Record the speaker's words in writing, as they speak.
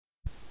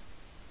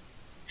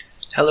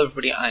Hello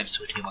everybody, I'm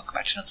Sweet here, welcome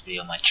back to another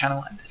video on my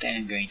channel, and today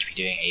I'm going to be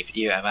doing a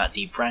video about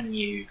the brand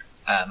new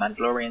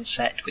Mandalorian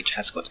set, which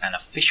has got an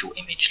official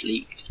image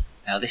leaked.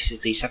 Now this is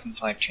the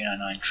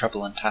 75299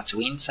 Trouble on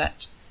Tatooine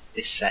set.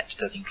 This set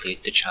does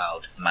include the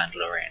child, the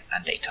Mandalorian,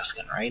 and a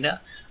Tusken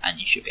Raider, and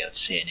you should be able to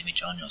see an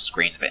image on your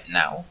screen of it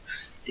now.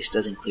 This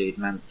does include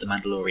the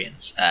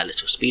Mandalorian's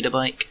little speeder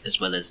bike, as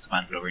well as the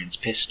Mandalorian's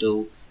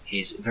pistol,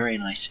 his very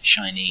nice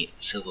shiny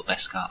silver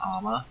Beskar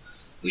armour,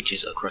 which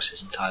is across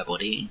his entire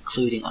body,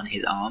 including on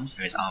his arms.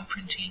 There is arm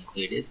printing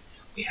included.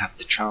 We have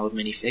the child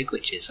minifig,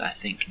 which is, I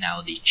think,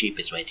 now the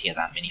cheapest way to get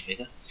that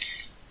minifigure.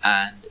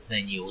 And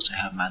then you also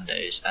have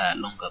Mando's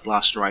longer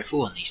blaster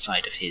rifle on the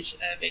side of his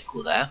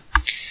vehicle there.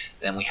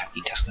 Then we have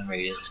the Tusken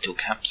Raider's little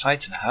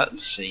campsite and hut,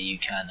 so you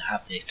can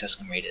have the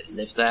Tusken Raider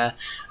live there.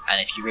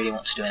 And if you really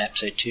want to do an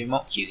episode 2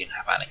 mock, you can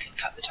have Anakin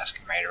cut the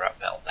Tusken Raider up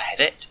and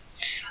behead it.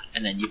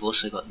 And then you've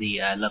also got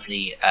the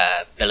lovely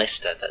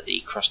ballista that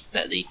the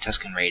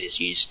Tusken Raiders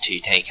use to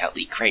take out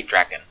the Crate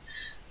Dragon,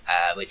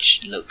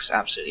 which looks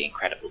absolutely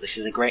incredible. This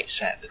is a great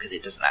set because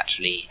it doesn't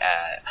actually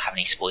have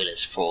any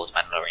spoilers for The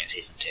Mandalorian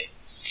Season 2.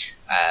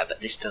 But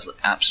this does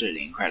look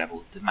absolutely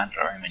incredible. The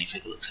Mandalorian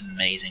minifigure looks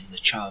amazing, the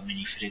child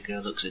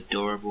minifigure looks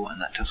adorable,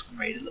 and that Tusken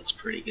Raider looks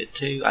pretty good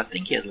too. I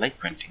think he has leg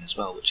printing as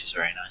well, which is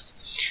very nice.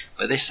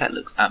 But this set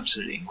looks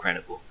absolutely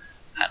incredible.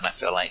 And I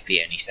feel like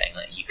the only thing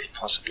that you could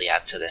possibly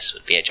add to this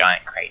would be a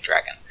giant Crate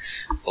Dragon,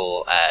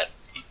 or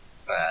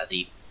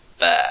the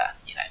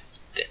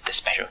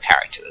special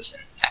character that's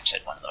in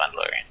episode 1 of The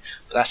Mandalorian.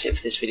 But that's it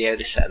for this video.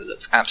 This set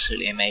looks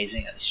absolutely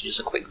amazing, and this is just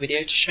a quick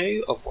video to show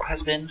you of what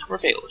has been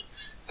revealed.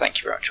 Thank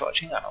you very much for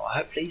watching, and I will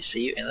hopefully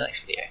see you in the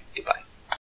next video. Goodbye.